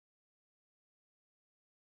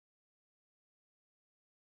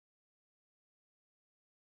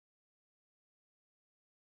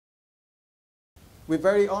we're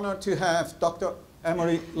very honored to have Dr.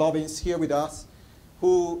 Amory Lovins here with us,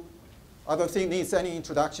 who I don't think needs any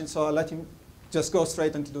introduction, so I'll let him just go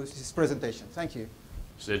straight into his presentation. Thank you.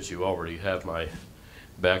 Since you already have my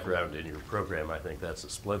background in your program, I think that's a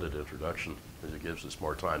splendid introduction because it gives us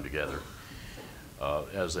more time together.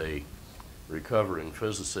 As a recovering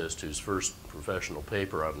physicist whose first professional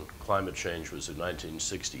paper on climate change was in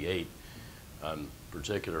 1968, I'm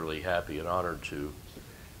particularly happy and honored to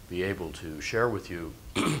be able to share with you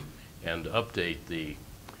and update the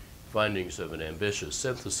findings of an ambitious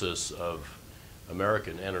synthesis of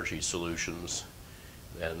American energy solutions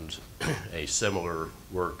and a similar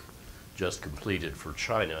work just completed for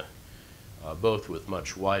China, both with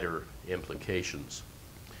much wider implications.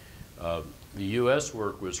 The U.S.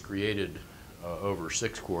 work was created over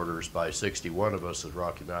 6 quarters by 61 of us at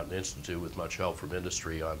Rocky Mountain Institute with much help from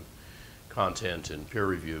industry on content and peer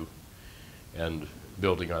review, and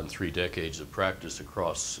building on 3 decades of practice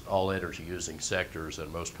across all energy-using sectors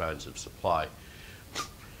and most kinds of supply.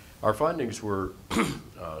 Our findings were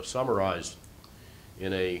summarized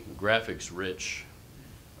in a graphics-rich,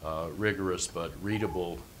 rigorous but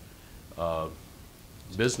readable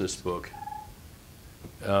business book.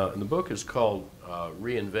 And the book is called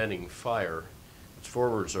Reinventing Fire. Its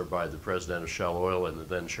forwards are by the president of Shell Oil and the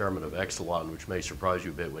then chairman of Exelon, which may surprise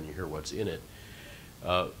you a bit when you hear what's in it.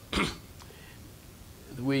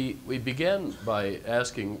 We began by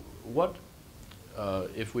asking what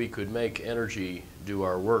if we could make energy do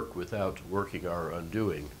our work without working our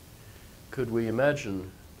undoing. Could we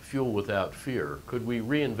imagine fuel without fear? Could we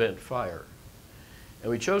reinvent fire?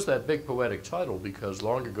 And we chose that big poetic title because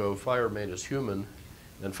long ago fire made us human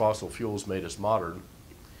and fossil fuels made us modern.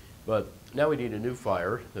 But now we need a new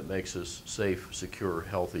fire that makes us safe, secure,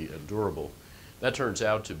 healthy, and durable. That turns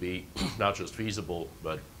out to be not just feasible,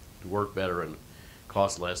 but to work better and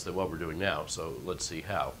cost less than what we're doing now. So let's see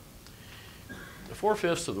how.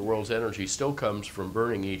 4/5 of the world's energy still comes from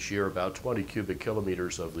burning each year about 20 cubic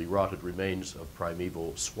kilometers of the rotted remains of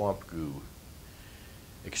primeval swamp goo,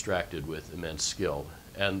 extracted with immense skill.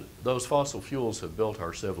 And those fossil fuels have built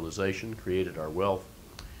our civilization, created our wealth,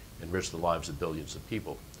 enriched the lives of billions of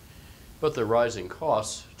people. But the rising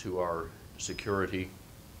costs to our security,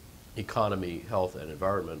 economy, health, and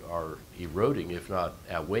environment are eroding, if not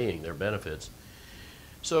outweighing their benefits.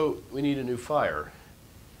 So we need a new fire.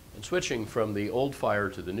 And switching from the old fire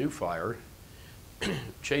to the new fire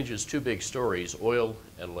changes 2 big stories, oil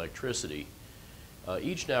and electricity.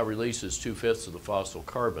 Each now releases 2/5 of the fossil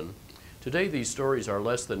carbon. Today these stories are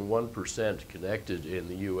less than 1% connected in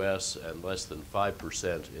the US and less than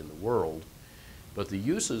 5% in the world, but the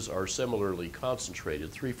uses are similarly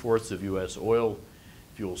concentrated. 3/4 of US oil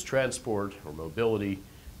fuels transport or mobility,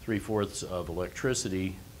 3/4 of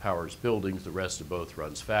electricity powers buildings, the rest of both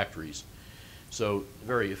runs factories. So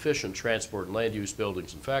very efficient transport and land use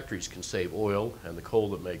buildings and factories can save oil and the coal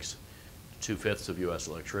that makes 2/5 of US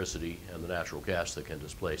electricity and the natural gas that can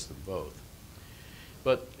displace them both.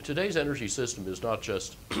 But today's energy system is not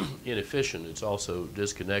just inefficient, it's also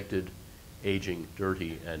disconnected, aging,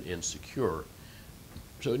 dirty, and insecure.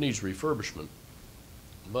 So it needs refurbishment.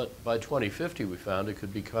 But by 2050, we found it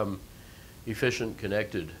could become efficient,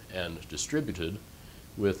 connected, and distributed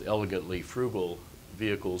with elegantly frugal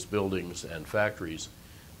vehicles, buildings, and factories,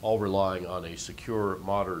 all relying on a secure,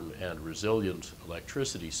 modern, and resilient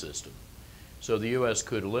electricity system. So the U.S.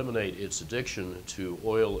 could eliminate its addiction to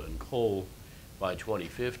oil and coal by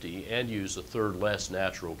 2050 and use 1/3 less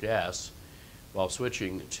natural gas while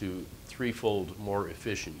switching to 3-fold more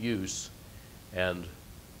efficient use and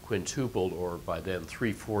quintupled, or by then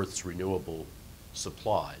 3/4 renewable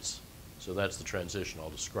supplies. So that's the transition I'll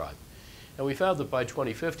describe. And we found that by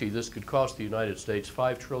 2050 this could cost the United States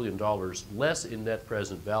 $5 trillion less in net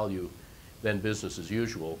present value than business as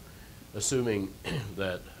usual, assuming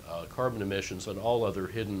that carbon emissions and all other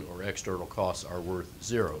hidden or external costs are worth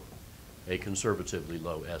 0. A conservatively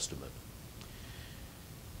low estimate.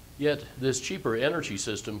 Yet this cheaper energy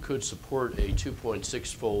system could support a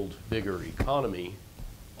 2.6-fold bigger economy,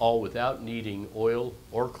 all without needing oil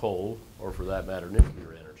or coal, or for that matter,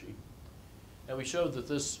 nuclear energy. And we showed that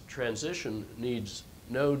this transition needs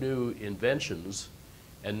no new inventions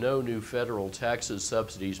and no new federal taxes,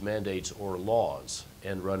 subsidies, mandates, or laws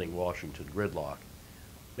and running Washington gridlock.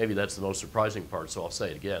 Maybe that's the most surprising part, so I'll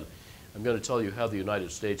say it again. I'm going to tell you how the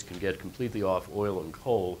United States can get completely off oil and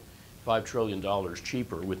coal, $5 trillion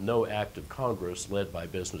cheaper with no act of Congress led by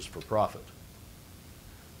business for profit.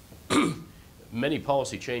 Many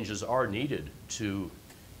policy changes are needed to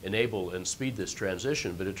enable and speed this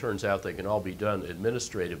transition, but it turns out they can all be done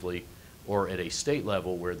administratively or at a state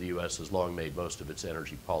level where the U.S. has long made most of its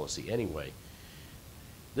energy policy anyway.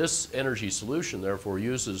 This energy solution, therefore,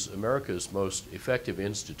 uses America's most effective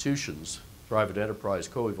institutions, private enterprise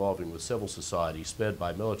co-evolving with civil society, sped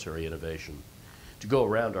by military innovation, to go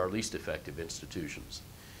around our least effective institutions.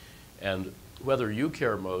 And whether you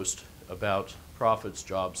care most about profits,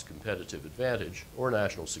 jobs, competitive advantage, or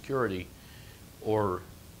national security, or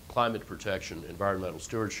climate protection, environmental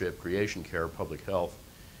stewardship, creation care, public health,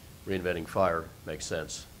 reinventing fire makes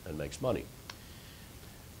sense and makes money.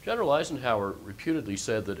 General Eisenhower reputedly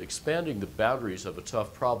said that expanding the boundaries of a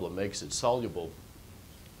tough problem makes it soluble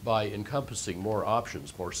by encompassing more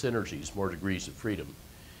options, more synergies, more degrees of freedom.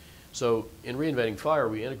 So in Reinventing Fire,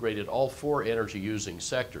 we integrated all 4 energy-using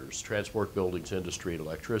sectors, transport, buildings, industry, and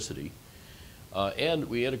electricity. And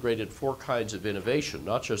we integrated 4 kinds of innovation,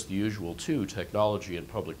 not just the usual 2, technology and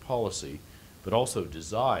public policy, but also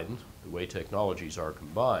design, the way technologies are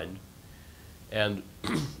combined, and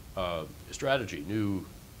strategy, new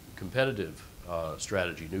competitive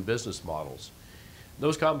strategy, new business models.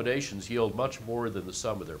 Those combinations yield much more than the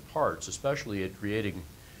sum of their parts, especially at creating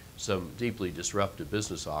some deeply disruptive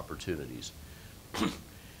business opportunities.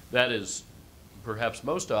 That is perhaps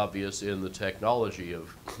most obvious in the technology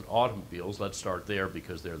of automobiles. Let's start there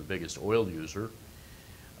because they're the biggest oil user.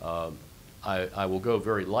 I will go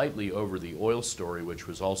very lightly over the oil story, which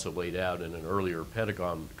was also laid out in an earlier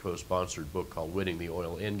Pentagon co-sponsored book called Winning the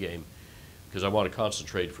Oil Endgame, because I want to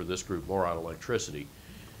concentrate for this group more on electricity.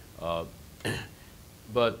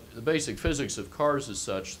 But the basic physics of cars is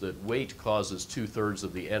such that weight causes 2/3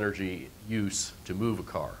 of the energy use to move a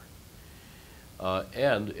car.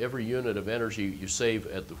 And every unit of energy you save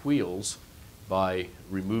at the wheels by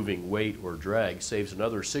removing weight or drag saves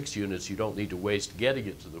another 6 units you don't need to waste getting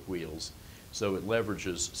it to the wheels. So it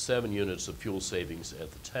leverages 7 units of fuel savings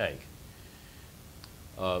at the tank.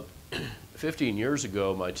 15 years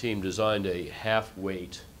ago, my team designed a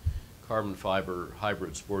half-weight carbon fiber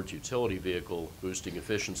hybrid sports utility vehicle, boosting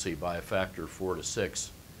efficiency by a factor 4 to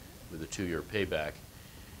 6 with a 2-year payback.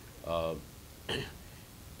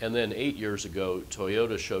 And then 8 years ago,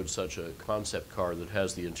 Toyota showed such a concept car that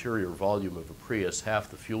has the interior volume of a Prius, half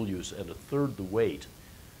the fuel use, and 1/3 the weight.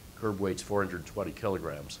 Curb weight's 420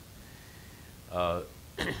 kilograms.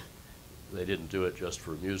 They didn't do it just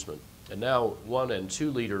for amusement. And now 1 and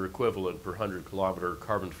 2 liter equivalent per 100 kilometer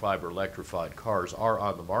carbon fiber electrified cars are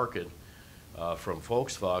on the market from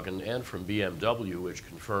Volkswagen and from BMW, which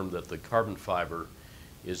confirmed that the carbon fiber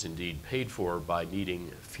is indeed paid for by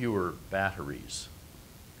needing fewer batteries.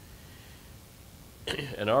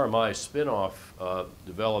 An RMI spin-off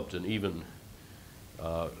developed an even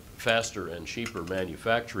faster and cheaper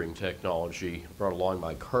manufacturing technology. I brought along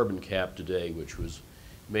my carbon cap today, which was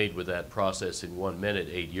made with that process in 1 minute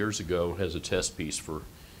 8 years ago, as a test piece for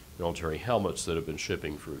military helmets that have been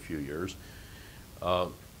shipping for a few years.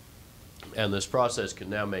 And this process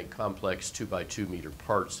can now make complex 2x2 meter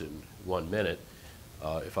parts in 1 minute.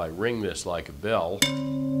 If I ring this like a bell, you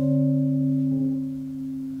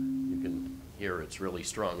can hear it's really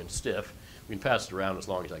strong and stiff. We can pass it around as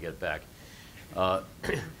long as I get back.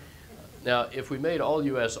 Now, if we made all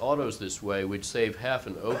U.S. autos this way, we'd save half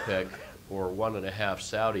an OPEC or 1.5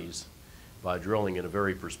 Saudis by drilling in a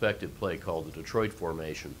very prospective play called the Detroit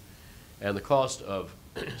Formation. And the cost of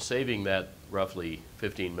saving that roughly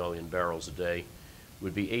 15 million barrels a day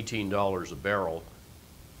would be $18 a barrel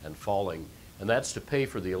and falling. And that's to pay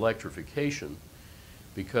for the electrification,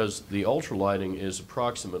 because the ultralighting is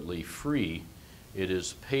approximately free. It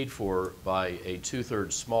is paid for by a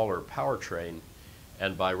 2/3 smaller powertrain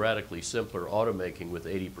and by radically simpler automaking with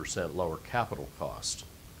 80% lower capital cost.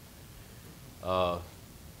 Now,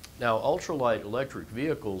 ultralight electric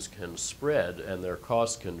vehicles can spread and their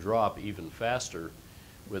costs can drop even faster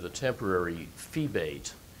with a temporary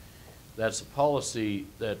fee-bate. That's a policy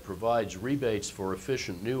that provides rebates for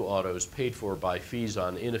efficient new autos paid for by fees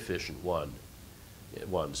on inefficient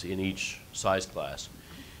ones in each size class.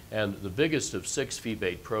 And the biggest of 6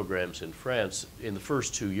 fee-bate programs in France, in the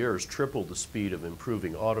first 2 years, tripled the speed of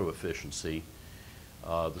improving auto efficiency.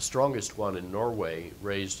 The strongest one in Norway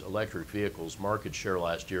raised electric vehicles' market share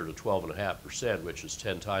last year to 12.5%, which is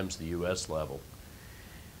 10 times the U.S. level.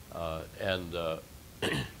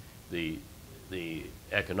 The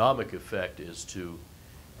economic effect is to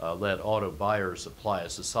let auto buyers apply a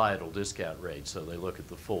societal discount rate, so they look at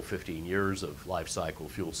the full 15 years of life cycle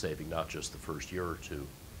fuel saving, not just the first year or 2.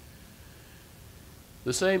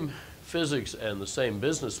 The same physics and the same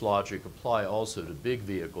business logic apply also to big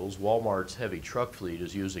vehicles. Walmart's heavy truck fleet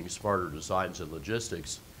is using smarter designs and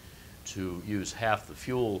logistics to use half the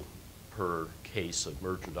fuel per case of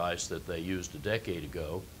merchandise that they used a decade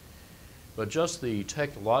ago. But just the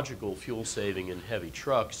technological fuel saving in heavy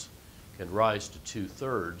trucks can rise to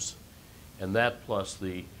 2/3, and that plus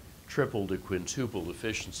the triple to quintuple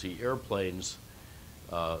efficiency airplanes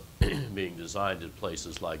being designed at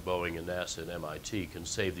places like Boeing and NASA and MIT can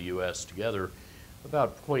save the U.S. together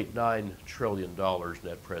about $0.9 trillion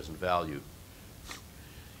net present value.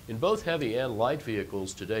 In both heavy and light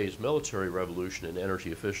vehicles, today's military revolution in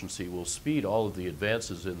energy efficiency will speed all of the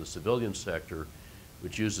advances in the civilian sector,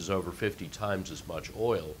 which uses over 50 times as much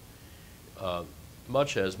oil.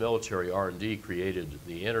 Much as military R&D created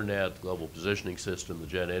the internet, global positioning system, the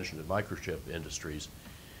jet engine, and microchip industries,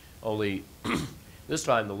 only this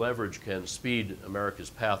time the leverage can speed America's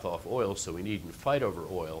path off oil, so we needn't fight over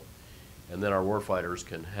oil, and then our warfighters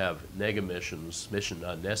can have nega missions, mission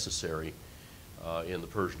unnecessary, in the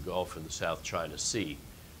Persian Gulf and the South China Sea.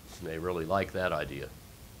 And they really like that idea.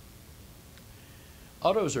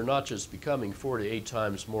 Autos are not just becoming 4 to 8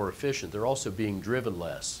 times more efficient, they're also being driven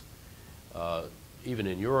less. Even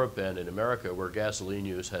in Europe and in America, where gasoline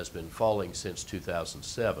use has been falling since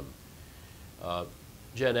 2007.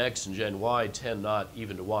 Gen X and Gen Y tend not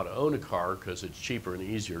even to want to own a car because it's cheaper and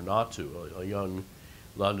easier not to. A young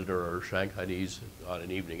Londoner or Shanghainese on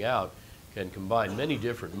an evening out can combine many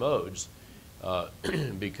different modes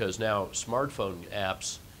because now smartphone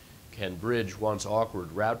apps can bridge once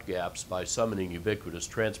awkward route gaps by summoning ubiquitous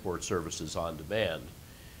transport services on demand.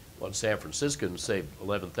 One San Franciscan saved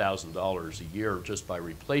 $11,000 a year just by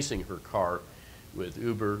replacing her car with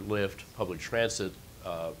Uber, Lyft, public transit,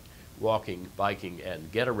 walking, biking,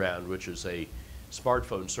 and Getaround, which is a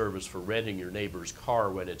smartphone service for renting your neighbor's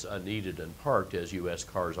car when it's unneeded and parked, as U.S.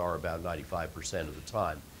 cars are about 95% of the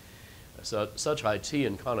time. So, such IT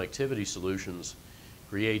and connectivity solutions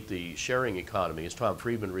create the sharing economy. As Tom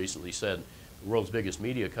Friedman recently said, the world's biggest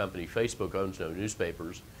media company, Facebook, owns no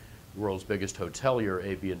newspapers. The world's biggest hotelier,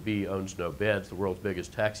 Airbnb, owns no beds. The world's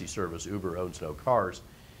biggest taxi service, Uber, owns no cars.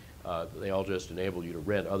 They all just enable you to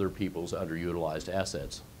rent other people's underutilized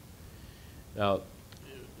assets. Now,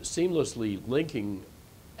 seamlessly linking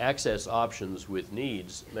access options with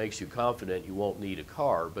needs makes you confident you won't need a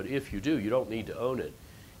car, but if you do, you don't need to own it.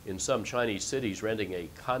 In some Chinese cities, renting a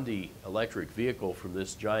Kandi electric vehicle from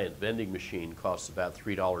this giant vending machine costs about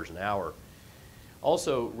 $3 an hour.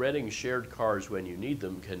 Also, renting shared cars when you need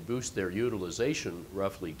them can boost their utilization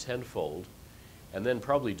roughly tenfold, and then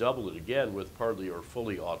probably double it again with partly or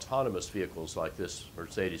fully autonomous vehicles like this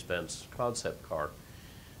Mercedes-Benz concept car.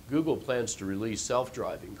 Google plans to release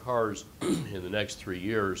self-driving cars in the next 3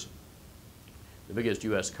 years. The biggest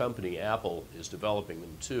U.S. company, Apple, is developing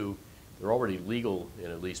them too. They're already legal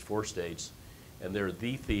in at least 4 states, and they're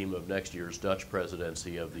the theme of next year's Dutch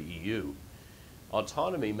presidency of the EU.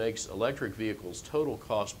 Autonomy makes electric vehicles' total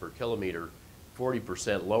cost per kilometer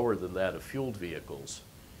 40% lower than that of fueled vehicles,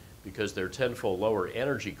 because their tenfold lower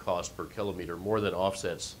energy cost per kilometer more than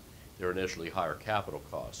offsets their initially higher capital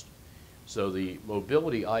cost. So the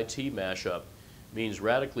mobility IT mashup means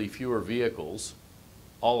radically fewer vehicles,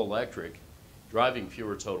 all electric, driving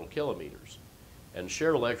fewer total kilometers. And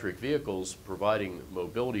shared electric vehicles providing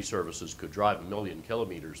mobility services could drive 1 million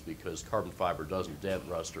kilometers because carbon fiber doesn't dent,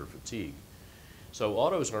 rust, or fatigue. So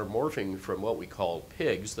autos are morphing from what we call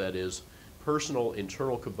PIGs, that is, personal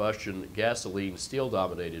internal combustion gasoline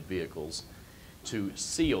steel-dominated vehicles, to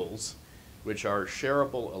SEALs, which are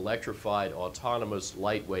shareable, electrified, autonomous,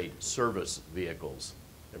 lightweight service vehicles.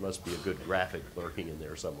 There must be a good graphic lurking in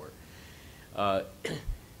there somewhere.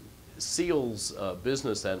 SEAL's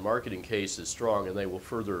business and marketing case is strong, and they will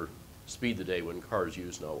further speed the day when cars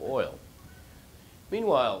use no oil.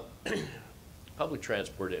 Meanwhile, public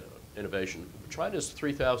transport innovation, China's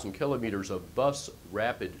 3,000 kilometers of bus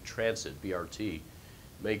rapid transit, BRT,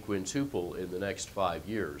 may quintuple in the next 5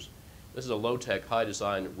 years. This is a low-tech,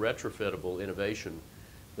 high-design, retrofittable innovation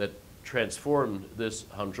that transformed this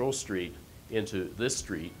Hangzhou street into this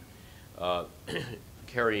street,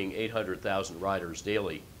 carrying 800,000 riders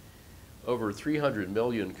daily. Over 300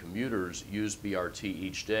 million commuters use BRT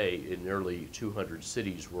each day in nearly 200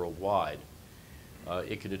 cities worldwide.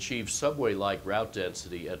 It can achieve subway-like route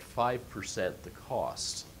density at 5% the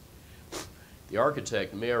cost. The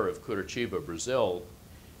architect mayor of Curitiba, Brazil,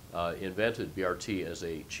 invented BRT as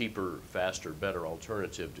a cheaper, faster, better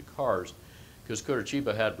alternative to cars because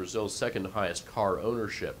Curitiba had Brazil's second highest car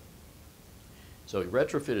ownership. So he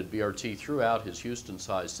retrofitted BRT throughout his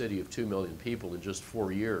Houston-sized city of 2 million people in just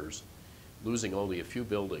 4 years, losing only a few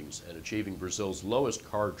buildings and achieving Brazil's lowest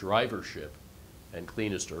car drivership and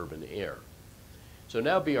cleanest urban air. So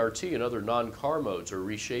now BRT and other non-car modes are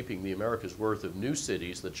reshaping the America's worth of new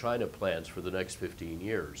cities that China plans for the next 15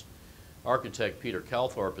 years. Architect Peter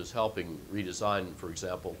Calthorpe is helping redesign, for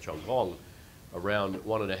example, Chongqing, around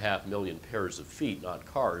 1.5 million pairs of feet, not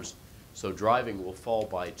cars, so driving will fall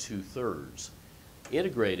by 2/3.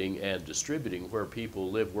 Integrating and distributing where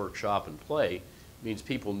people live, work, shop, and play means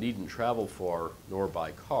people needn't travel far nor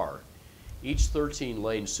by car. Each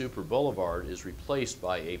 13-lane super boulevard is replaced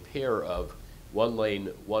by a pair of one-lane,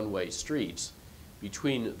 one-way streets.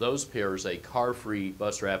 Between those pairs, a car-free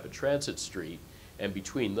bus rapid transit street, and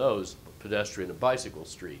between those, pedestrian and bicycle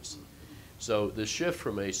streets. So the shift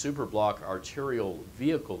from a superblock arterial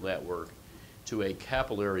vehicle network to a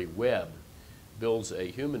capillary web builds a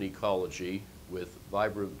human ecology with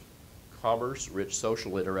vibrant commerce, rich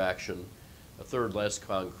social interaction, a third less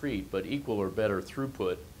concrete, but equal or better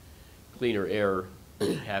throughput, cleaner air,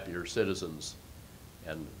 happier citizens,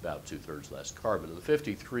 and about 2/3 less carbon. And the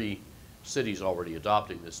 53 cities already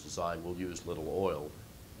adopting this design will use little oil,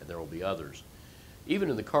 and there will be others.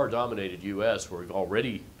 Even in the car-dominated U.S., where we've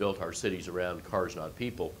already built our cities around cars, not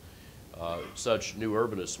people, such new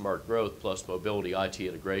urbanist smart growth plus mobility, IT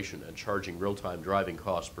integration, and charging real-time driving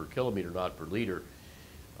costs per kilometer, not per liter,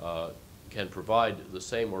 can provide the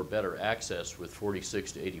same or better access with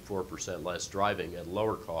 46 to 84% less driving at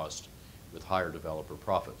lower cost with higher developer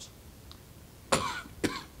profits.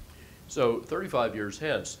 So 35 years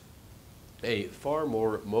hence, a far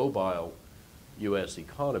more mobile U.S.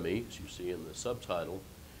 economy, as you see in the subtitle,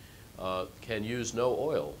 can use no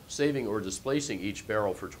oil, saving or displacing each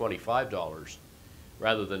barrel for $25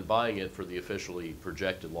 rather than buying it for the officially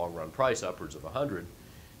projected long-run price upwards of $100,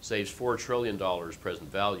 saves $4 trillion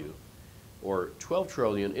present value, or $12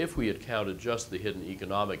 trillion if we had counted just the hidden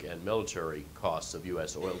economic and military costs of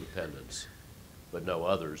U.S. oil dependence, but no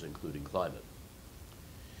others, including climate.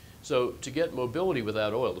 So to get mobility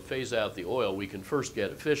without oil, to phase out the oil, we can first get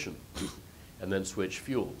efficient and then switch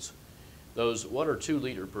fuels. Those 1 or 2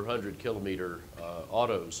 liter per 100 kilometer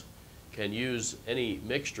autos can use any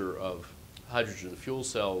mixture of hydrogen fuel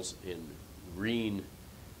cells in green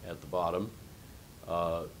at the bottom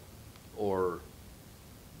or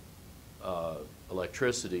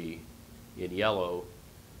electricity in yellow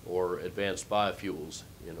or advanced biofuels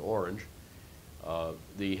in orange.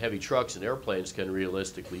 The heavy trucks and airplanes can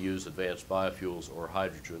realistically use advanced biofuels or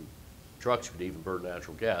hydrogen. Trucks could even burn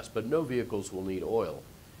natural gas, but no vehicles will need oil.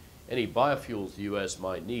 Any biofuels the U.S.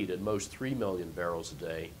 might need, at most 3 million barrels a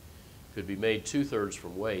day, could be made 2/3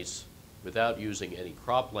 from waste without using any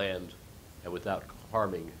cropland and without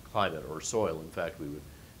harming climate or soil. In fact, we would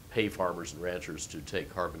pay farmers and ranchers to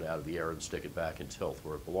take carbon out of the air and stick it back in tilth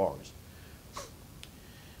where it belongs.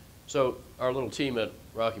 So our little team at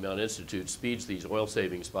Rocky Mountain Institute speeds these oil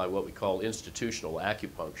savings by what we call institutional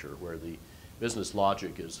acupuncture, where the business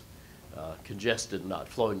logic is congested and not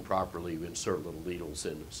flowing properly. We insert little needles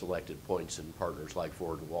in selected points in partners like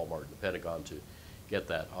Ford and Walmart and the Pentagon to get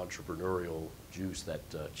that entrepreneurial juice, that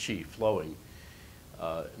chi flowing.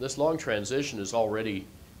 This long transition is already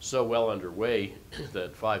so well underway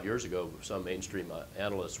that 5 years ago, some mainstream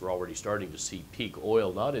analysts were already starting to see peak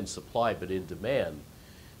oil, not in supply, but in demand.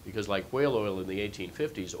 Because like whale oil in the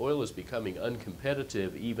 1850s, oil is becoming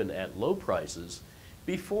uncompetitive even at low prices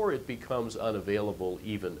before it becomes unavailable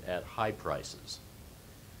even at high prices.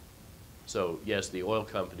 So yes, the oil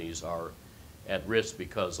companies are at risk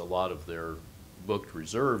because a lot of their booked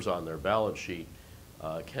reserves on their balance sheet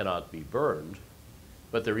cannot be burned,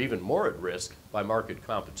 but they're even more at risk by market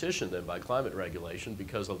competition than by climate regulation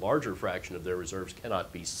because a larger fraction of their reserves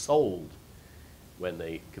cannot be sold when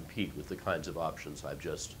they compete with the kinds of options I've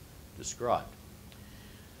just described.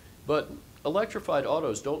 But electrified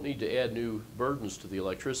autos don't need to add new burdens to the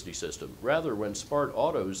electricity system. Rather, when smart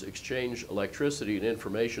autos exchange electricity and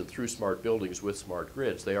information through smart buildings with smart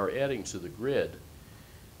grids, they are adding to the grid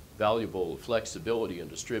valuable flexibility and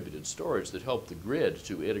distributed storage that help the grid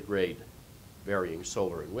to integrate varying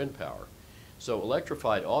solar and wind power. So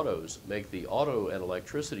electrified autos make the auto and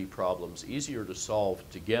electricity problems easier to solve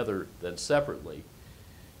together than separately,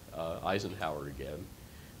 Eisenhower again,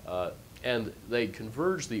 and they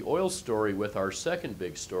converge the oil story with our second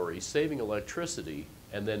big story, saving electricity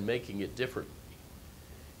and then making it differently.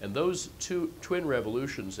 And those two twin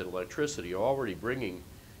revolutions in electricity are already bringing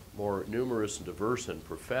more numerous and diverse and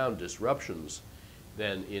profound disruptions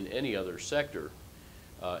than in any other sector,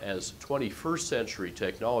 as 21st century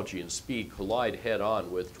technology and speed collide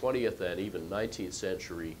head-on with 20th and even 19th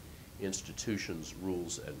century institutions,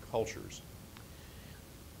 rules, and cultures.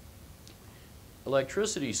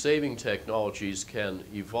 Electricity saving technologies can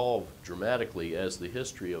evolve dramatically, as the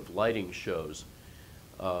history of lighting shows.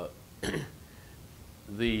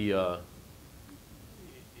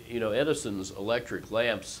 Edison's electric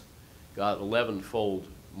lamps got 11-fold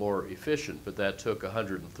more efficient, but that took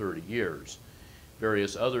 130 years.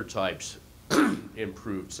 Various other types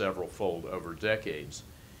improved several-fold over decades.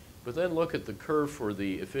 But then look at the curve for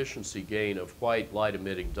the efficiency gain of white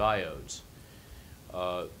light-emitting diodes.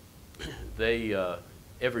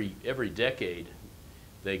 Every decade,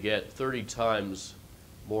 they get 30 times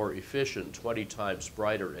more efficient, 20 times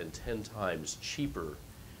brighter, and 10 times cheaper.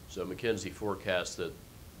 So McKinsey forecasts that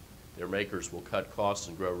their makers will cut costs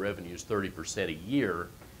and grow revenues 30% a year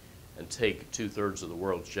and take 2/3 of the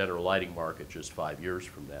world's general lighting market just 5 years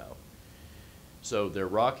from now. So they're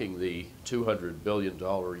rocking the $200 billion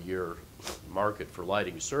a year market for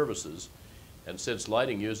lighting services. And since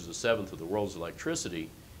lighting uses 1/7 of the world's electricity,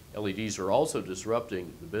 LEDs are also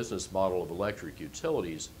disrupting the business model of electric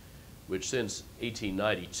utilities, which since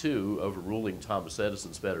 1892, overruling Thomas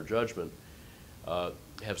Edison's better judgment,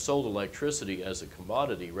 have sold electricity as a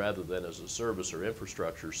commodity rather than as a service or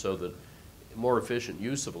infrastructure, so that more efficient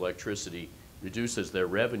use of electricity reduces their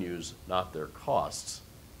revenues, not their costs.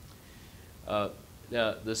 Now,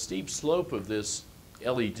 the steep slope of this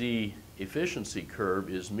LED efficiency curve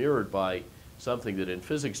is mirrored by something that in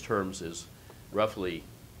physics terms is roughly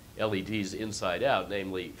LEDs inside out,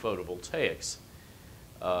 namely photovoltaics.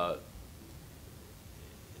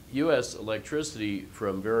 U.S. electricity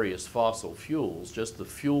from various fossil fuels, just the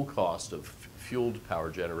fuel cost of fueled power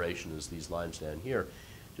generation, as these lines down here,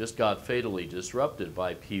 just got fatally disrupted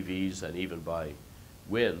by PVs and even by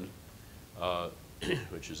wind,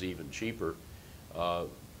 which is even cheaper,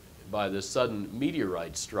 by this sudden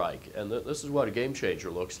meteorite strike. And this is what a game changer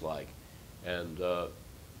looks like. And of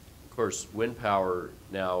course, wind power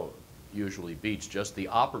now usually beats just the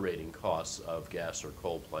operating costs of gas or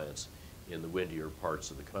coal plants in the windier parts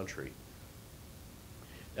of the country.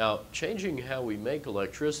 Now, changing how we make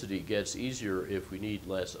electricity gets easier if we need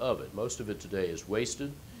less of it. Most of it today is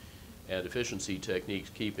wasted, and efficiency techniques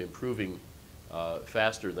keep improving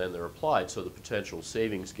faster than they're applied, so the potential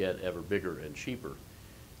savings get ever bigger and cheaper.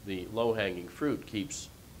 The low-hanging fruit keeps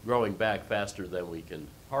growing back faster than we can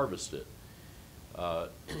harvest it.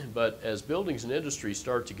 But as buildings and industry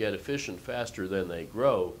start to get efficient faster than they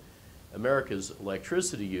grow, America's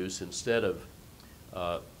electricity use, instead of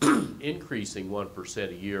increasing 1%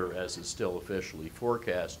 a year as is still officially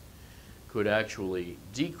forecast, could actually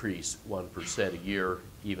decrease 1% a year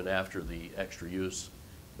even after the extra use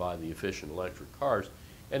by the efficient electric cars.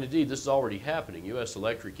 And indeed, this is already happening. U.S.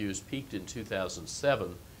 electric use peaked in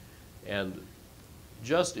 2007, and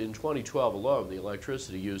just in 2012 alone, the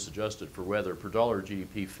electricity use adjusted for weather per dollar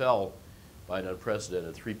GDP fell by an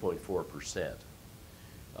unprecedented 3.4%.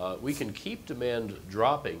 We can keep demand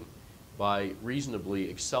dropping by reasonably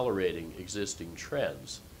accelerating existing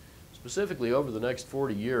trends. Specifically, over the next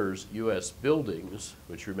 40 years, U.S. buildings,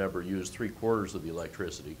 which remember use 3/4 of the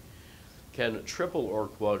electricity, can triple or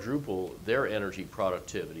quadruple their energy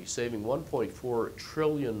productivity, saving $1.4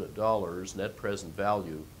 trillion net present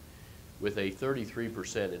value with a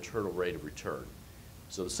 33% internal rate of return.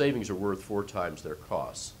 So the savings are worth 4 times their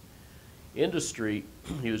costs. Industry,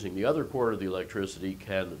 using the other quarter of the electricity,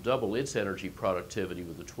 can double its energy productivity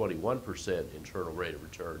with a 21% internal rate of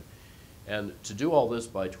return. And to do all this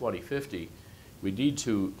by 2050, we need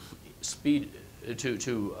to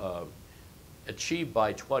achieve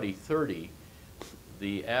by 2030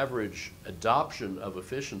 the average adoption of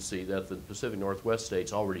efficiency that the Pacific Northwest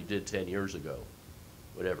states already did 10 years ago,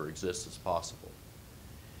 whatever exists as possible.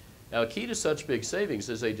 Now, key to such big savings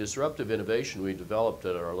is a disruptive innovation we developed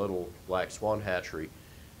at our little Black Swan hatchery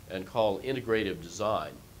and call integrative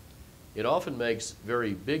design. It often makes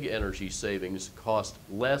very big energy savings cost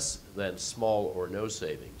less than small or no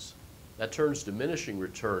savings. That turns diminishing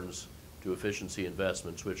returns to efficiency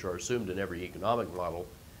investments, which are assumed in every economic model,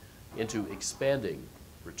 into expanding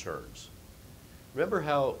returns. Remember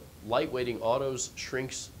how lightweighting autos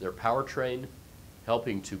shrinks their powertrain,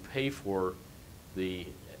 helping to pay for the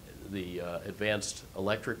advanced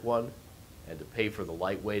electric one and to pay for the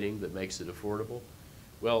lightweighting that makes it affordable?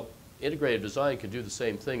 Well, integrated design can do the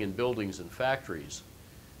same thing in buildings and factories,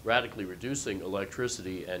 radically reducing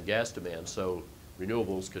electricity and gas demand so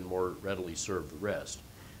renewables can more readily serve the rest.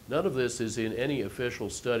 None of this is in any official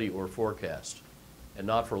study or forecast, and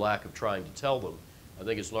not for lack of trying to tell them. I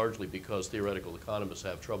think it's largely because theoretical economists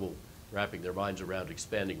have trouble wrapping their minds around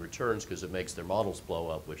expanding returns because it makes their models blow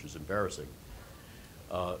up, which is embarrassing.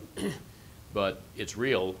 But it's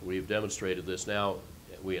real. We've demonstrated this now,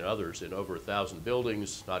 we and others, in over 1,000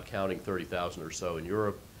 buildings, not counting 30,000 or so in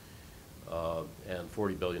Europe, and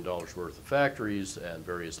 $40 billion worth of factories and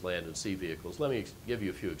various land and sea vehicles. Let me give you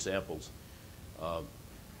a few examples.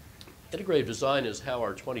 Integrative design is how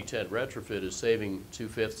our 2010 retrofit is saving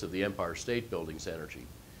 2/5 of the Empire State Building's energy.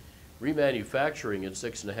 Remanufacturing its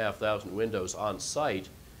 6,500 windows on site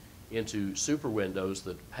into super windows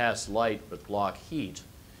that pass light but block heat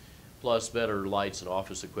plus better lights and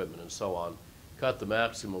office equipment and so on, cut the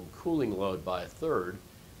maximum cooling load by a third,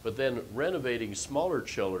 but then renovating smaller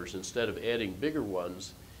chillers instead of adding bigger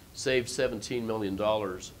ones saved $17 million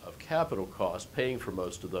of capital costs, paying for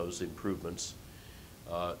most of those improvements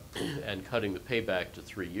and cutting the payback to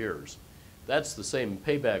 3 years. That's the same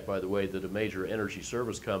payback, by the way, that a major energy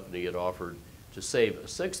service company had offered to save a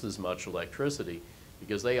sixth as much electricity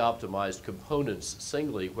because they optimized components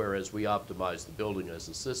singly, whereas we optimized the building as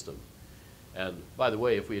a system. And by the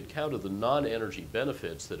way, if we had counted the non-energy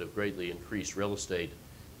benefits that have greatly increased real estate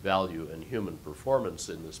value and human performance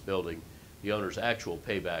in this building, the owner's actual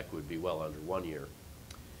payback would be well under 1 year.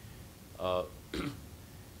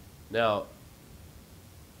 Now,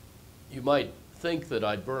 you might think that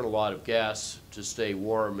I'd burn a lot of gas to stay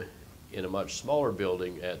warm in a much smaller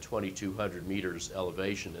building at 2,200 meters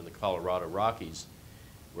elevation in the Colorado Rockies,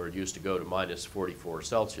 where it used to go to minus 44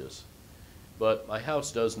 Celsius. But my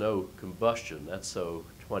house does no combustion, that's so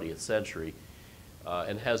 20th century,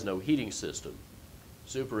 and has no heating system.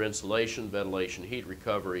 Super insulation, ventilation, heat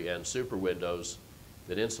recovery, and super windows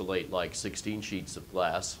that insulate like 16 sheets of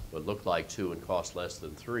glass, but look like 2 and cost less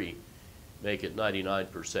than 3, make it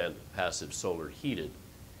 99% passive solar heated.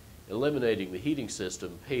 Eliminating the heating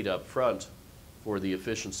system paid up front for the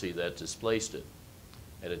efficiency that displaced it,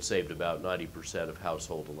 and it saved about 90% of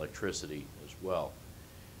household electricity as well.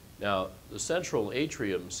 Now, the central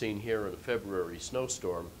atrium seen here in a February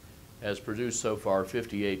snowstorm has produced so far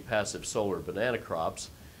 58 passive solar banana crops.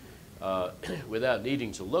 Without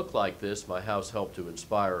needing to look like this, my house helped to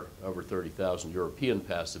inspire over 30,000 European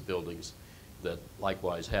passive buildings that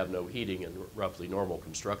likewise have no heating and roughly normal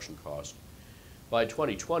construction cost. By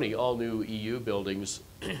 2020, all new EU buildings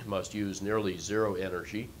must use nearly zero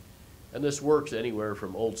energy, and this works anywhere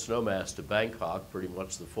from Old Snowmass to Bangkok, pretty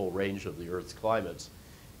much the full range of the Earth's climates.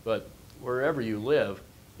 But wherever you live,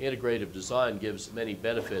 integrative design gives many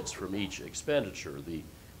benefits from each expenditure. The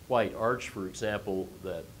white arch, for example,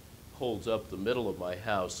 that holds up the middle of my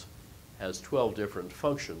house has 12 different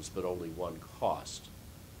functions, but only one cost.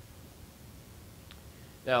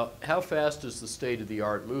 Now, how fast is the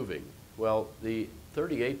state-of-the-art moving? Well, the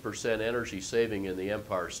 38% energy saving in the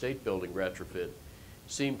Empire State Building retrofit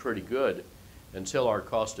seemed pretty good until our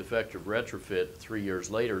cost-effective retrofit 3 years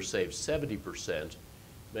later saved 70%,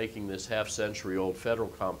 making this half-century-old federal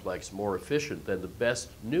complex more efficient than the best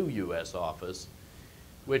new U.S. office,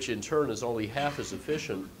 which in turn is only half as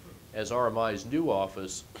efficient as RMI's new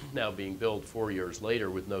office, now being built 4 years later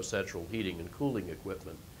with no central heating and cooling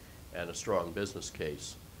equipment and a strong business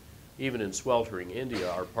case. Even in sweltering India,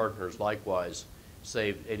 our partners likewise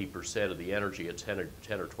saved 80% of the energy at 10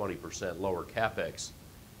 or 20% lower capex,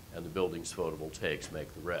 and the building's photovoltaics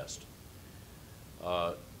make the rest.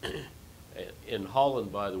 In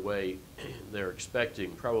Holland, by the way, they're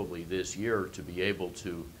expecting probably this year to be able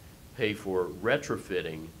to pay for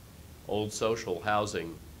retrofitting old social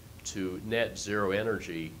housing to net zero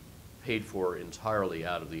energy, paid for entirely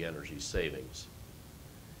out of the energy savings.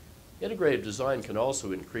 Integrative design can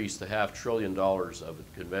also increase the $500 billion of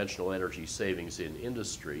conventional energy savings in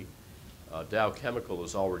industry. Dow Chemical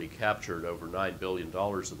has already captured over $9 billion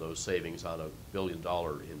of those savings on a $1 billion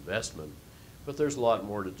investment, but there's a lot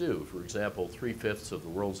more to do. For example, 3/5 of the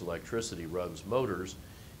world's electricity runs motors,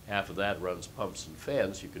 half of that runs pumps and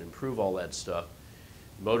fans. You can improve all that stuff.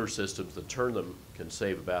 Motor systems that turn them can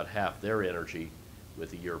save about half their energy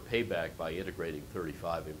with a year payback by integrating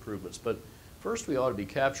 35 improvements. But first, we ought to be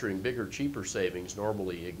capturing bigger, cheaper savings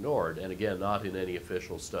normally ignored, and again, not in any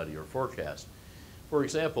official study or forecast. For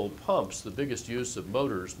example, pumps, the biggest use of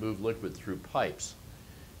motors, move liquid through pipes.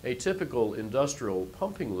 A typical industrial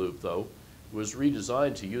pumping loop, though, was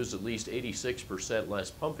redesigned to use at least 86%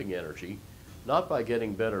 less pumping energy, not by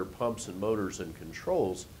getting better pumps and motors and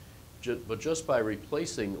controls, but just by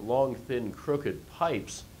replacing long, thin, crooked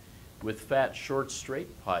pipes with fat, short,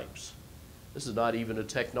 straight pipes. This is not even a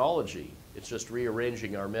technology. It's just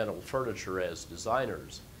rearranging our mental furniture as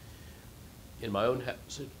designers. In my own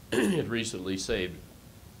house, it recently saved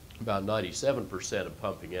about 97% of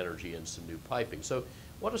pumping energy and some new piping. So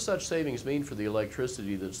what does such savings mean for the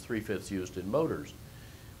electricity that's 3/5 used in motors?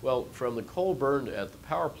 Well, from the coal burned at the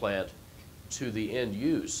power plant to the end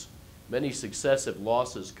use, many successive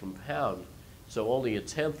losses compound, so only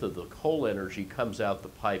 1/10 of the coal energy comes out the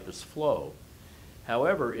pipe as flow.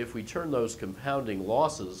 However, if we turn those compounding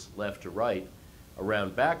losses left to right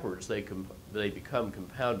around backwards, they become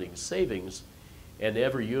compounding savings, and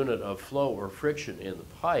every unit of flow or friction in the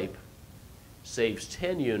pipe saves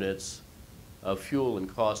 10 units of fuel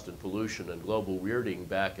and cost and pollution and global weirding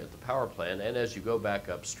back at the power plant, and as you go back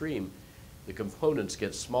upstream, the components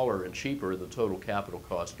get smaller and cheaper and the total capital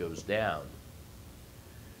cost goes down.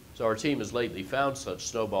 So our team has lately found such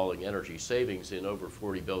snowballing energy savings in over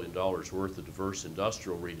 $40 billion worth of diverse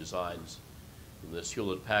industrial redesigns, from this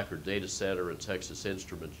Hewlett-Packard data center and Texas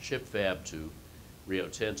Instruments chip fab to Rio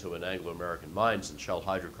Tinto and Anglo-American mines and Shell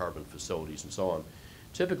hydrocarbon facilities and so on.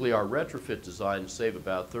 Typically, our retrofit designs save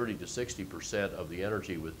about 30 to 60% of the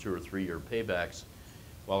energy with 2 or 3 year paybacks,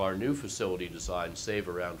 while our new facility designs save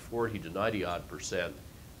around 40 to 90%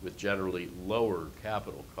 with generally lower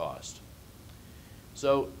capital cost.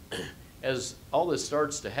 So as all this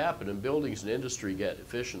starts to happen and buildings and industry get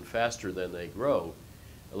efficient faster than they grow,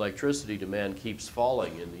 electricity demand keeps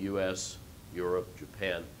falling in the US, Europe,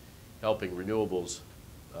 Japan, helping renewables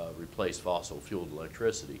replace fossil-fueled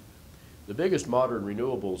electricity. The biggest modern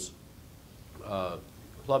renewables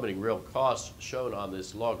plummeting real costs shown on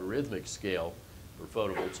this logarithmic scale for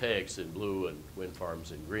photovoltaics in blue and wind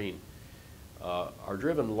farms in green are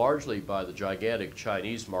driven largely by the gigantic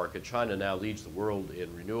Chinese market. China now leads the world in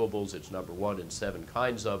renewables. It's #1 in 7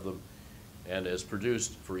 kinds of them, and has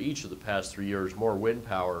produced for each of the past 3 years more wind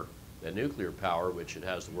power than nuclear power, which it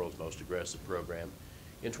has the world's most aggressive program.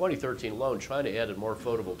 In 2013 alone, China added more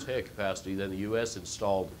photovoltaic capacity than the US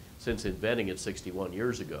installed since inventing it 61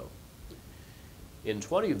 years ago. In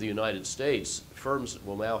 20 of the United States, firms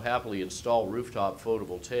will now happily install rooftop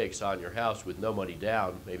photovoltaics on your house with no money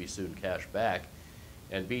down, maybe soon cash back,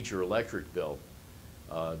 and beat your electric bill.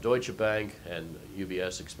 Deutsche Bank and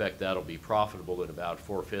UBS expect that'll be profitable in about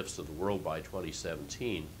 4/5 of the world by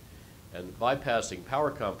 2017. And bypassing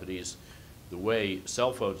power companies the way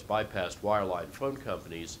cell phones bypassed wireline phone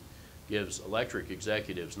companies gives electric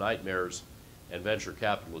executives nightmares and venture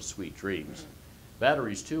capitalists sweet dreams.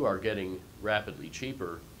 Batteries, too, are getting rapidly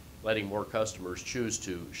cheaper, letting more customers choose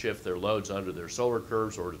to shift their loads under their solar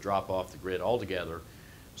curves or to drop off the grid altogether.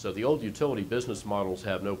 So the old utility business models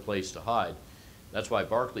have no place to hide. That's why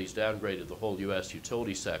Barclays downgraded the whole US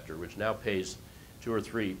utility sector, which now pays 2 or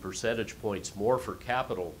 3 percentage points more for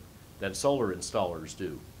capital than solar installers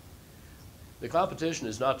do. The competition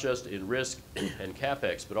is not just in risk and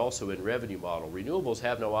capex, but also in revenue model. Renewables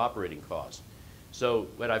have no operating cost. So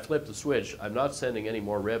when I flip the switch, I'm not sending any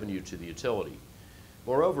more revenue to the utility.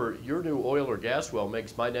 Moreover, your new oil or gas well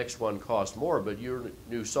makes my next one cost more, but your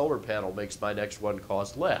new solar panel makes my next one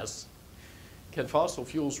cost less. Can fossil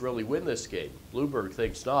fuels really win this game? Bloomberg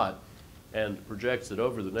thinks not, and projects that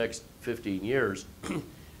over the next 15 years,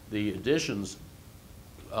 the additions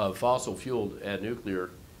of fossil fueled and nuclear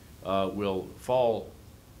will fall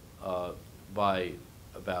by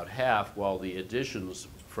about half, while the additions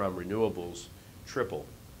from renewables triple.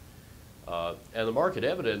 And the market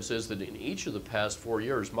evidence is that in each of the past 4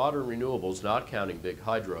 years, modern renewables, not counting big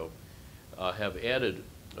hydro, have added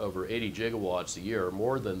over 80 gigawatts a year,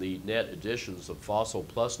 more than the net additions of fossil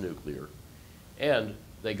plus nuclear. And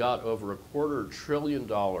they got over $250 billion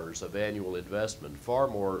of annual investment, far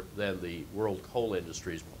more than the world coal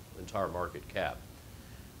industry's entire market cap.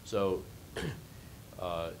 So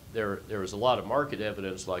there is a lot of market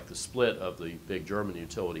evidence, like the split of the big German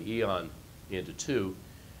utility E.ON into 2,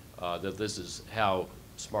 that this is how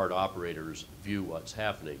smart operators view what's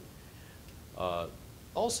happening.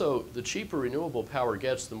 Also, the cheaper renewable power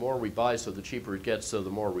gets, the more we buy, so the cheaper it gets, so the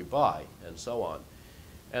more we buy, and so on.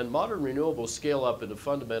 And modern renewables scale up in a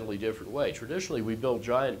fundamentally different way. Traditionally, we build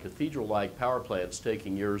giant cathedral-like power plants,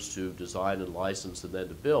 taking years to design and license and then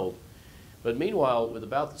to build. But meanwhile, with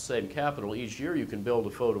about the same capital, each year you can build a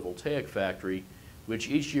photovoltaic factory, which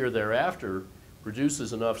each year thereafter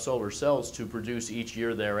produces enough solar cells to produce each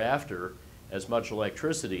year thereafter as much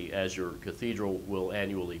electricity as your cathedral will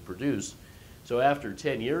annually produce. So after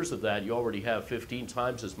 10 years of that, you already have 15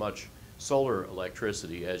 times as much solar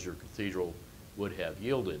electricity as your cathedral would have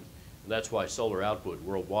yielded. And that's why solar output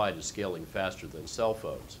worldwide is scaling faster than cell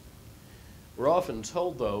phones. We're often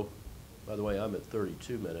told, though, by the way, I'm at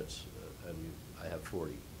 32 minutes, and I have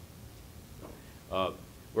 40.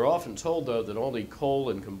 We're often told, though, that only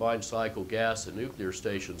coal and combined cycle gas and nuclear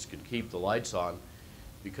stations can keep the lights on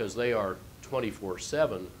because they are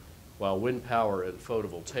 24/7, while wind power and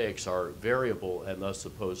photovoltaics are variable and thus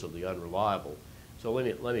supposedly unreliable. So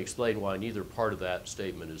let me explain why neither part of that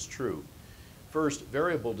statement is true. First,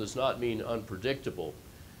 variable does not mean unpredictable.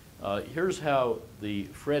 Here's how the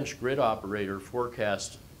French grid operator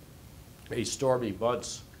forecast a stormy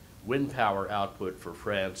month's wind power output for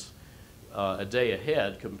France a day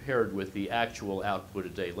ahead compared with the actual output a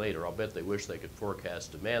day later. I'll bet they wish they could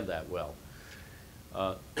forecast demand that well.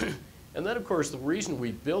 And then, of course, the reason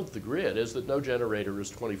we built the grid is that no generator is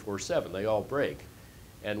 24/7. They all break.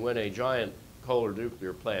 And when a giant coal or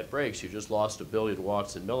nuclear plant breaks, you just lost 1 billion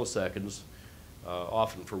watts in milliseconds,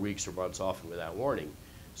 often for weeks or months, often without warning.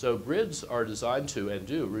 So grids are designed to, and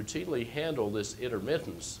do, routinely handle this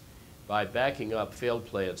intermittence by backing up failed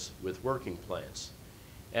plants with working plants.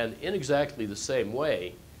 And in exactly the same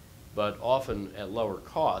way, but often at lower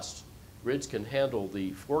cost, grids can handle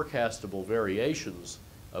the forecastable variations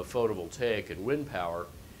of photovoltaic and wind power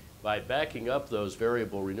by backing up those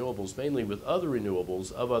variable renewables, mainly with other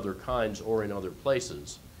renewables of other kinds or in other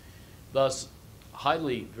places. Thus,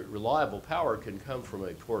 highly reliable power can come from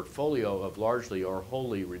a portfolio of largely or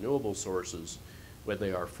wholly renewable sources when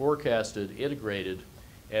they are forecasted, integrated,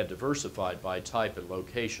 and diversified by type and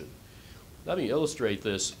location. Let me illustrate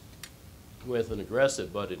this with an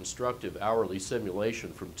aggressive but instructive hourly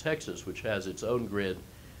simulation from Texas, which has its own grid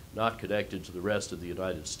not connected to the rest of the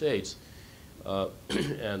United States.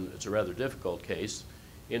 And it's a rather difficult case.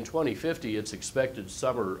 In 2050, its expected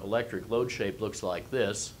summer electric load shape looks like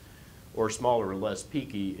this, or smaller or less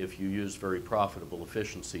peaky if you use very profitable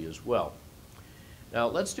efficiency as well. Now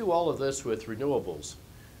let's do all of this with renewables.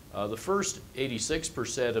 The first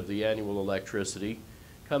 86% of the annual electricity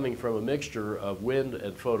coming from a mixture of wind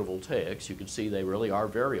and photovoltaics. You can see they really are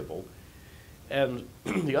variable. And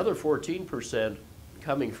the other 14%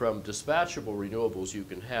 coming from dispatchable renewables you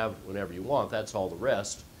can have whenever you want. That's all the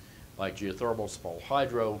rest, like geothermal, small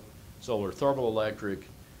hydro, solar thermal electric,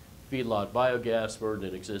 feedlot biogas burned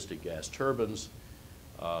in existing gas turbines,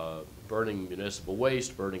 burning municipal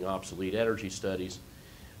waste, burning obsolete energy studies.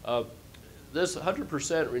 This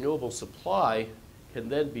 100% renewable supply can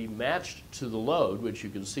then be matched to the load, which you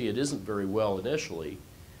can see it isn't very well initially,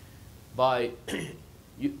 by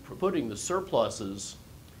putting the surpluses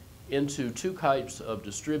into two types of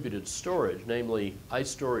distributed storage, namely ice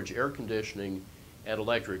storage, air conditioning, and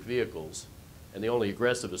electric vehicles. And the only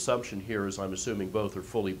aggressive assumption here is I'm assuming both are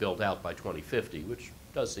fully built out by 2050, which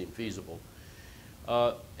does seem feasible.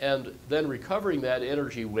 And then recovering that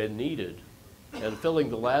energy when needed and filling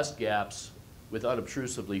the last gaps with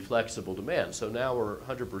unobtrusively flexible demand. So now we're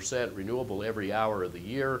 100% renewable every hour of the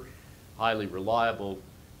year, highly reliable.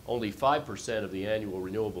 Only 5% of the annual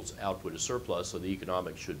renewables output is surplus, so the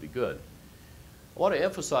economics should be good. I want to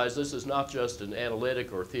emphasize this is not just an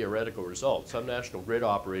analytic or theoretical result. Some national grid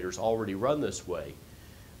operators already run this way.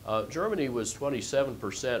 Germany was 27%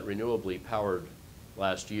 renewably powered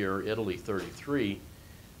last year, Italy 33%,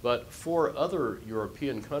 but 4 other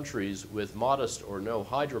European countries with modest or no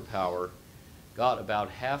hydropower got about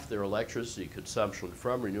half their electricity consumption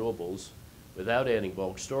from renewables. Without adding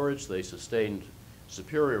bulk storage, they sustained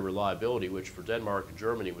superior reliability, which for Denmark and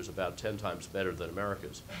Germany was about 10 times better than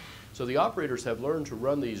America's. So the operators have learned to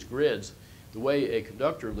run these grids the way a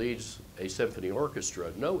conductor leads a symphony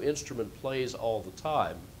orchestra. No instrument plays all the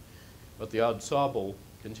time, but the ensemble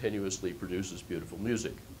continuously produces beautiful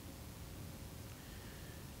music.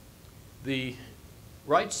 The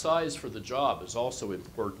right size for the job is also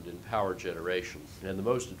important in power generation, and the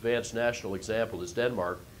most advanced national example is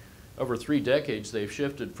Denmark. Over 3 decades, they've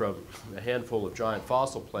shifted from a handful of giant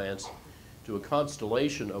fossil plants to a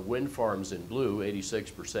constellation of wind farms in blue,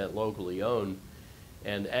 86% locally owned,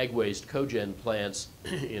 and ag waste cogen plants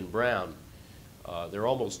in brown. They're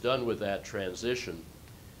almost done with that transition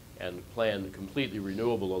and plan completely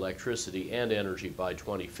renewable electricity and energy by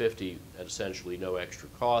 2050 at essentially no extra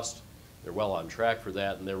cost. They're well on track for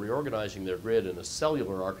that, and they're reorganizing their grid in a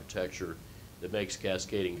cellular architecture that makes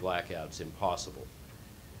cascading blackouts impossible.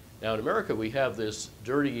 Now in America, we have this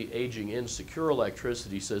dirty, aging, insecure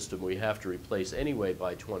electricity system we have to replace anyway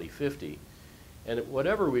by 2050. And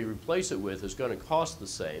whatever we replace it with is going to cost the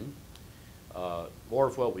same. More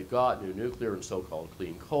of what we've got, new nuclear and so-called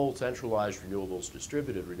clean coal, centralized renewables,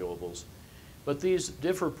 distributed renewables. But these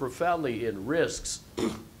differ profoundly in risks,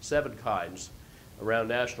 7 kinds, around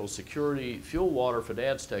national security, fuel, water,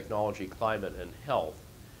 finance, technology, climate, and health.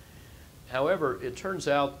 However, it turns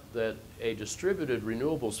out that a distributed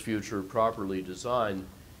renewables future properly designed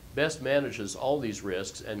best manages all these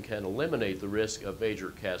risks and can eliminate the risk of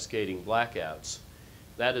major cascading blackouts.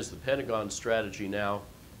 That is the Pentagon's strategy now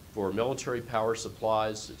for military power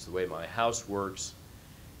supplies. It's the way my house works,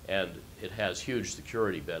 and it has huge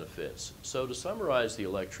security benefits. So to summarize the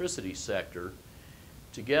electricity sector,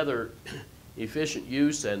 together, efficient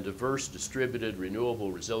use and diverse distributed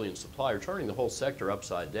renewable resilient supply are turning the whole sector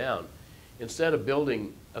upside down. Instead of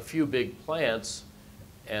building a few big plants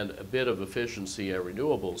and a bit of efficiency and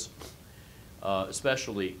renewables,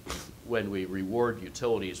 especially when we reward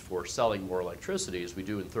utilities for selling more electricity, as we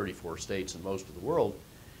do in 34 states and most of the world,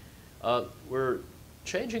 we're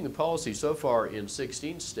changing the policy so far in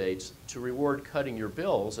 16 states to reward cutting your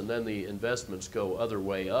bills, and then the investments go other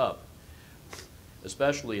way up.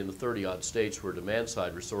 especially in the 30-odd states where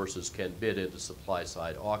demand-side resources can bid into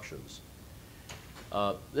supply-side auctions.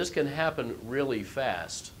 This can happen really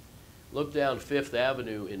fast. Look down Fifth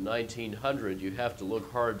Avenue in 1900, you have to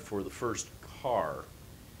look hard for the first car.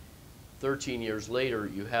 13 years later,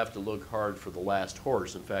 you have to look hard for the last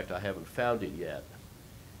horse. In fact, I haven't found it yet.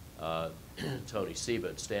 Tony Seba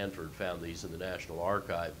at Stanford found these in the National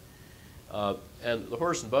Archive. And the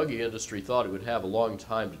horse and buggy industry thought it would have a long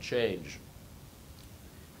time to change.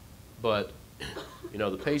 But, you know,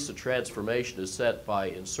 the pace of transformation is set by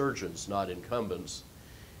insurgents, not incumbents.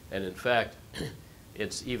 And in fact,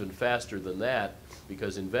 it's even faster than that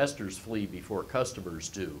because investors flee before customers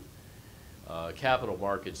do. Capital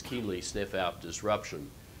markets keenly sniff out disruption.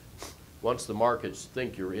 Once the markets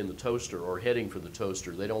think you're in the toaster or heading for the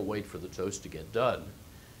toaster, they don't wait for the toast to get done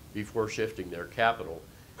before shifting their capital.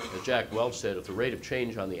 As Jack Welch said, if the rate of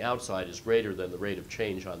change on the outside is greater than the rate of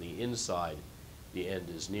change on the inside, the end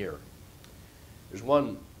is near. There's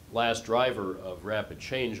one last driver of rapid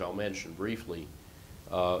change I'll mention briefly.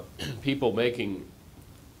 People making,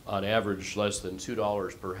 on average, less than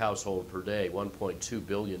 $2 per household per day, 1.2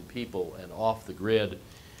 billion people, and off the grid,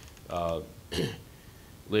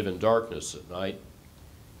 live in darkness at night,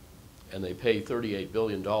 and they pay $38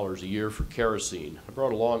 billion a year for kerosene. I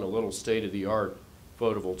brought along a little state-of-the-art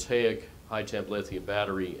photovoltaic, high-temp lithium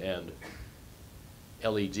battery, and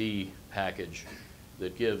LED package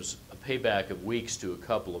that gives a payback of weeks to a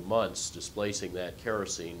couple of months, displacing that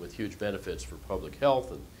kerosene with huge benefits for public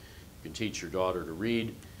health, and you can teach your daughter to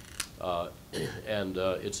read.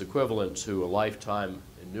 It's equivalent to a lifetime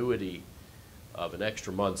annuity of an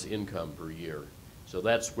extra month's income per year. So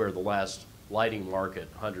that's where the last lighting market,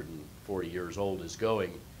 140 years old, is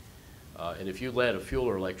going. And if you led a fuel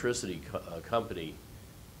or electricity company,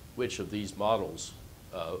 which of these models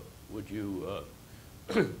would you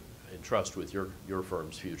entrust with your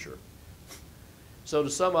firm's future? So to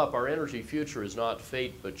sum up, our energy future is not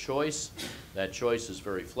fate but choice. That choice is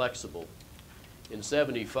very flexible. In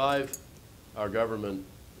 '75, our government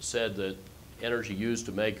said that energy used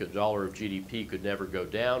to make $1 of GDP could never go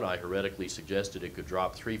down. I heretically suggested it could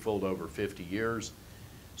drop threefold over 50 years.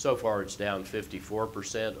 So far, it's down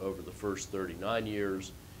 54% over the first 39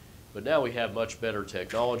 years. But now we have much better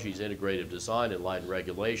technologies, integrated design, enlightened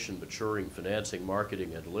regulation, maturing financing,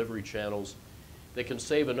 marketing, and delivery channels that can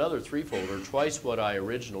save another threefold, or twice what I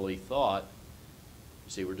originally thought.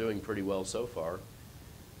 You see, we're doing pretty well so far.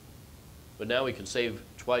 But now we can save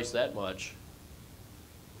twice that much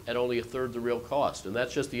at only a third the real cost. And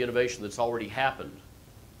that's just the innovation that's already happened,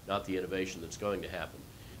 not the innovation that's going to happen.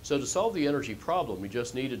 So to solve the energy problem, we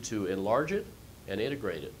just needed to enlarge it and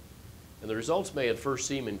integrate it. And the results may at first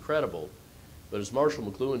seem incredible, but as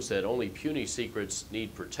Marshall McLuhan said, only puny secrets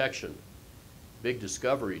need protection. Big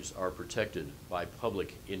discoveries are protected by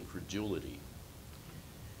public incredulity.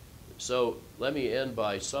 So let me end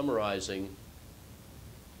by summarizing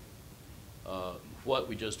what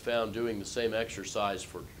we just found doing the same exercise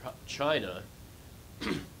for China.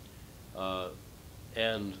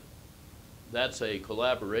 And that's a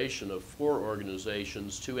collaboration of 4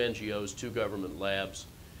 organizations, 2 NGOs, 2 government labs,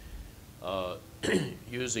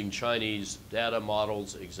 using Chinese data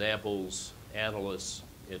models, examples, analysts.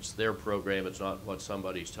 It's their program, it's not what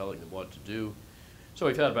somebody's telling them what to do. So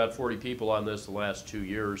we've had about 40 people on this the last 2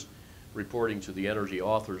 years, reporting to the energy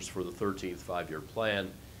authors for the 13th 5-year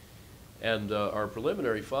plan. And our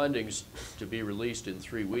preliminary findings, to be released in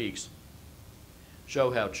 3 weeks,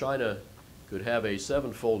 show how China could have a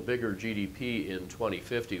 7-fold bigger GDP in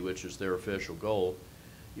 2050, which is their official goal,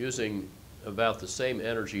 using about the same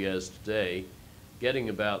energy as today, getting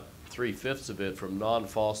about 3/5 of it from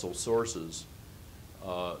non-fossil sources,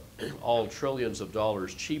 all trillions of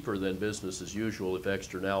dollars cheaper than business as usual if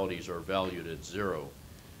externalities are valued at 0.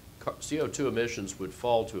 CO2 emissions would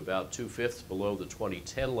fall to about 2/5 below the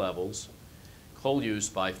 2010 levels, coal use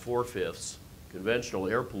by 4/5, conventional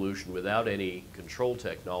air pollution without any control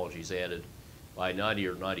technologies added by 90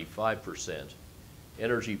 or 95%.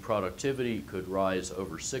 Energy productivity could rise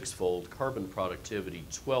over 6-fold, carbon productivity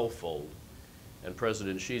 12-fold, and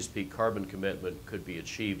President Xi's peak carbon commitment could be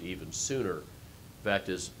achieved even sooner. In fact,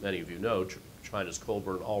 as many of you know, China's coal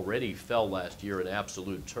burn already fell last year in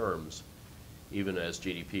absolute terms, even as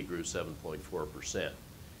GDP grew 7.4%.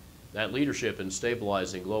 That leadership in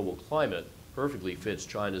stabilizing global climate perfectly fits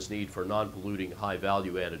China's need for non-polluting,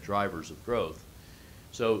 high-value-added drivers of growth.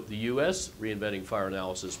 So the U.S. Reinventing Fire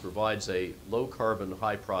analysis provides a low-carbon,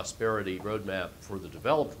 high-prosperity roadmap for the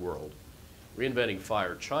developed world. Reinventing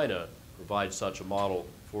Fire China provides such a model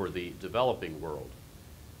for the developing world.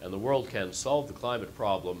 And the world can solve the climate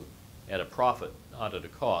problem at a profit, not at a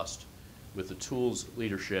cost. with the tools,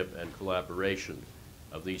 leadership, and collaboration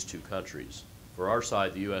of these two countries. For our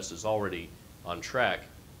side, the U.S. is already on track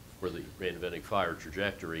for the Reinventing Fire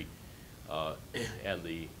trajectory, and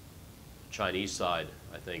the Chinese side,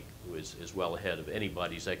 I think, is well ahead of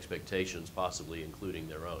anybody's expectations, possibly including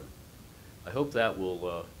their own. I hope that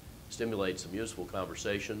will stimulate some useful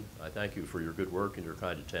conversation. I thank you for your good work and your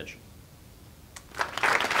kind attention.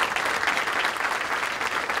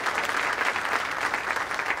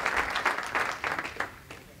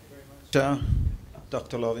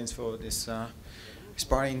 Dr. Lovins, for this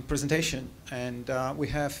inspiring presentation. And we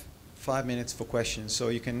have 5 minutes for questions. So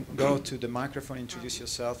you can go to the microphone, introduce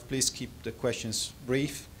yourself. Please keep the questions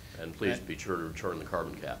brief. And please be sure to return the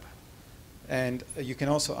carbon cap. And you can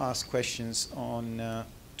also ask questions on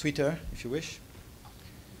Twitter, if you wish.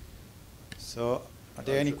 So are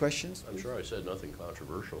there any questions? I'm sure I said nothing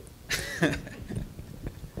controversial.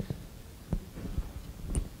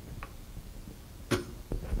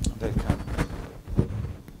 They come.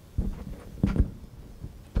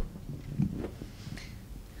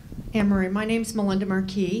 Amory, my name's Melinda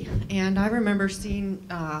Marquis, and I remember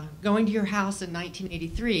going to your house in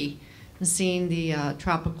 1983 and seeing the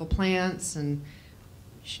tropical plants, and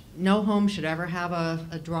no home should ever have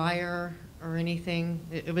a dryer or anything.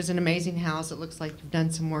 It was an amazing house. It looks like you've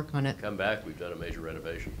done some work on it. Come back, we've done a major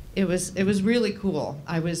renovation. It was really cool.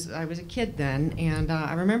 I was a kid then, and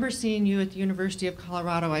I remember seeing you at the University of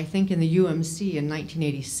Colorado, I think in the UMC in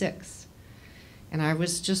 1986. And I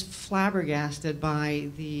was just flabbergasted by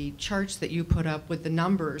the charts that you put up with the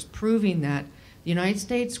numbers proving that the United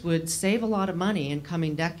States would save a lot of money in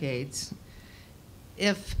coming decades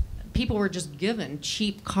if people were just given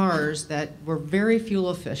cheap cars that were very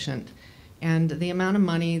fuel efficient. And the amount of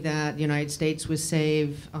money that the United States would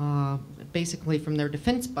save basically from their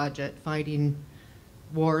defense budget fighting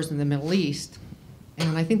wars in the Middle East.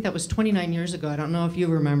 And I think that was 29 years ago. I don't know if you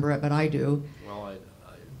remember it, but I do. Well, I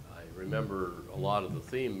remember a lot of the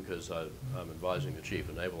theme because I'm advising the Chief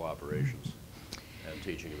of Naval Operations and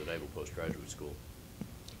teaching at the Naval Postgraduate School.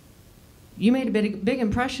 You made a big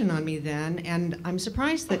impression on me then, and I'm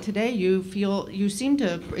surprised that today you seem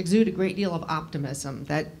to exude a great deal of optimism.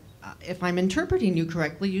 That if I'm interpreting you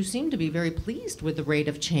correctly, you seem to be very pleased with the rate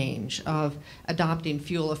of change of adopting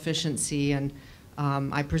fuel efficiency and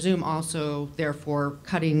I presume also, therefore,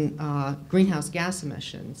 cutting greenhouse gas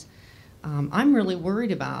emissions. I'm really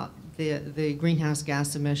worried about the greenhouse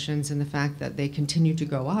gas emissions and the fact that they continue to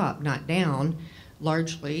go up, not down,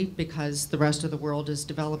 largely because the rest of the world is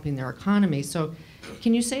developing their economy. So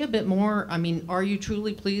can you say a bit more? I mean, are you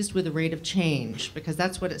truly pleased with the rate of change? Because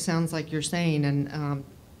that's what it sounds like you're saying. And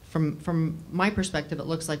from my perspective, it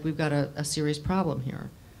looks like we've got a serious problem here.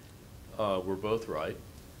 We're both right.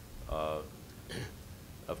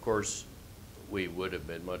 Of course, we would have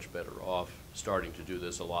been much better off starting to do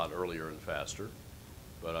this a lot earlier and faster.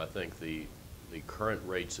 But I think the current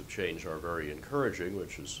rates of change are very encouraging,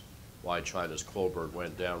 which is why China's coal burn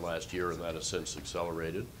went down last year and that has since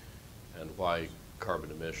accelerated, and why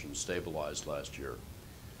carbon emissions stabilized last year.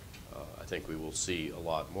 I think we will see a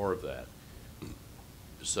lot more of that.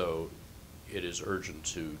 So it is urgent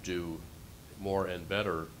to do more and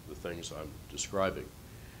better the things I'm describing.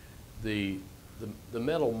 The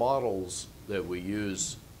mental models that we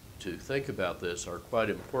use to think about this are quite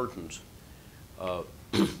important.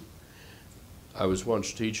 I was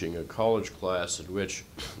once teaching a college class in which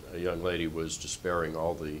a young lady was despairing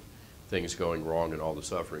all the things going wrong and all the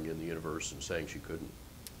suffering in the universe and saying she couldn't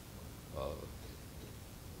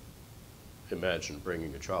imagine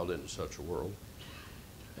bringing a child into such a world,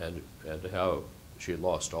 and how she had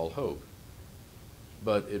lost all hope.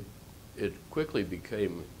 But it quickly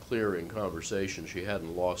became clear in conversation she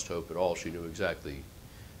hadn't lost hope at all. She knew exactly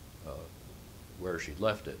where she'd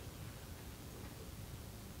left it.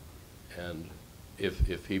 And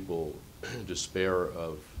if people despair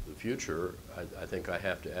of the future, I think I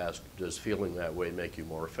have to ask, does feeling that way make you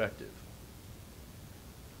more effective?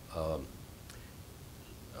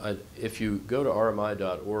 If you go to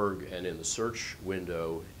rmi.org and in the search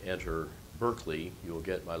window enter Berkeley, you'll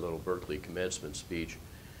get my little Berkeley commencement speech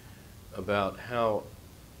about how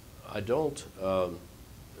I don't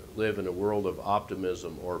live in a world of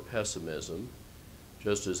optimism or pessimism,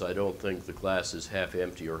 just as I don't think the glass is half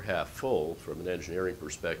empty or half full. From an engineering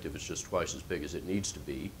perspective, it's just twice as big as it needs to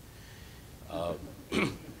be.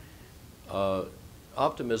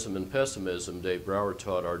 Optimism and pessimism, Dave Brower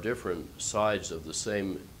taught, are different sides of the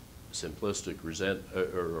same simplistic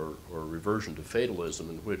reversion to fatalism,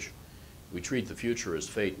 in which we treat the future as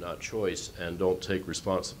fate, not choice, and don't take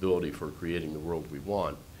responsibility for creating the world we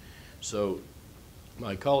want. So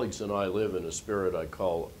my colleagues and I live in a spirit I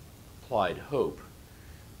call applied hope,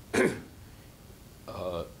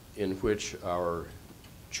 in which our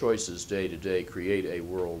choices day to day create a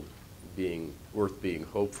world worth being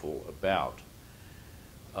hopeful about.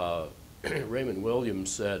 Raymond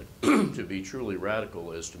Williams said, to be truly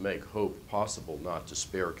radical is to make hope possible, not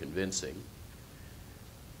despair convincing.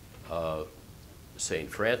 St.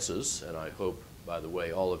 Francis, and I hope, by the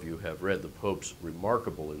way, all of you have read the Pope's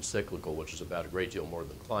remarkable encyclical, which is about a great deal more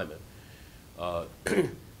than climate.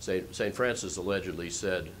 St. Francis allegedly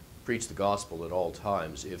said, preach the gospel at all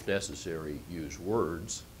times, if necessary, use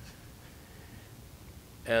words.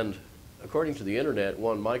 And according to the internet,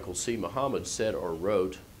 one Michael C. Muhammad said or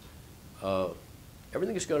wrote,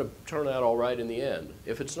 everything is going to turn out all right in the end.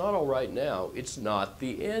 If it's not all right now, it's not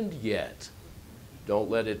the end yet. Don't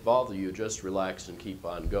let it bother you, just relax and keep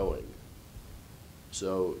on going.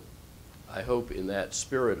 So I hope in that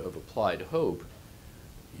spirit of applied hope,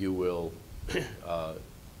 you will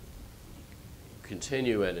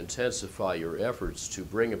continue and intensify your efforts to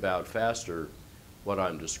bring about faster what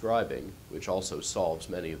I'm describing, which also solves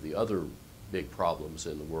many of the other big problems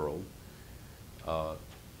in the world.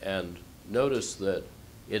 And notice that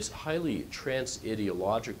it's highly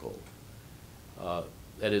trans-ideological.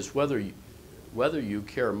 That is, whether you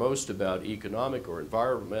care most about economic or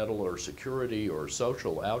environmental or security or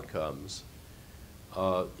social outcomes,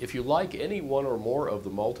 if you like any one or more of the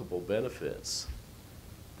multiple benefits,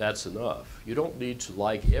 that's enough. You don't need to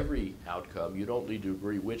like every outcome. You don't need to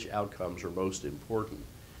agree which outcomes are most important.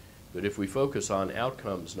 But if we focus on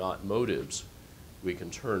outcomes, not motives, we can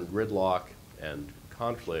turn gridlock and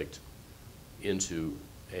conflict into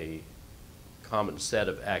a common set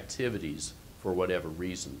of activities for whatever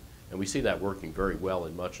reason. And we see that working very well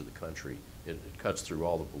in much of the country. It cuts through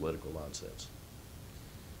all the political nonsense.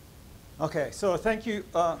 Okay, so thank you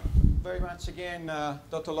very much again,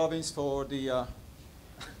 Dr. Lovins, for the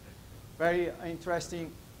very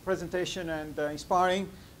interesting presentation and inspiring.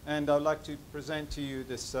 And I'd like to present to you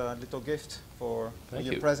this little gift for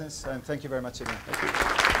your presence. And thank you very much again. Thank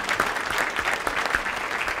you.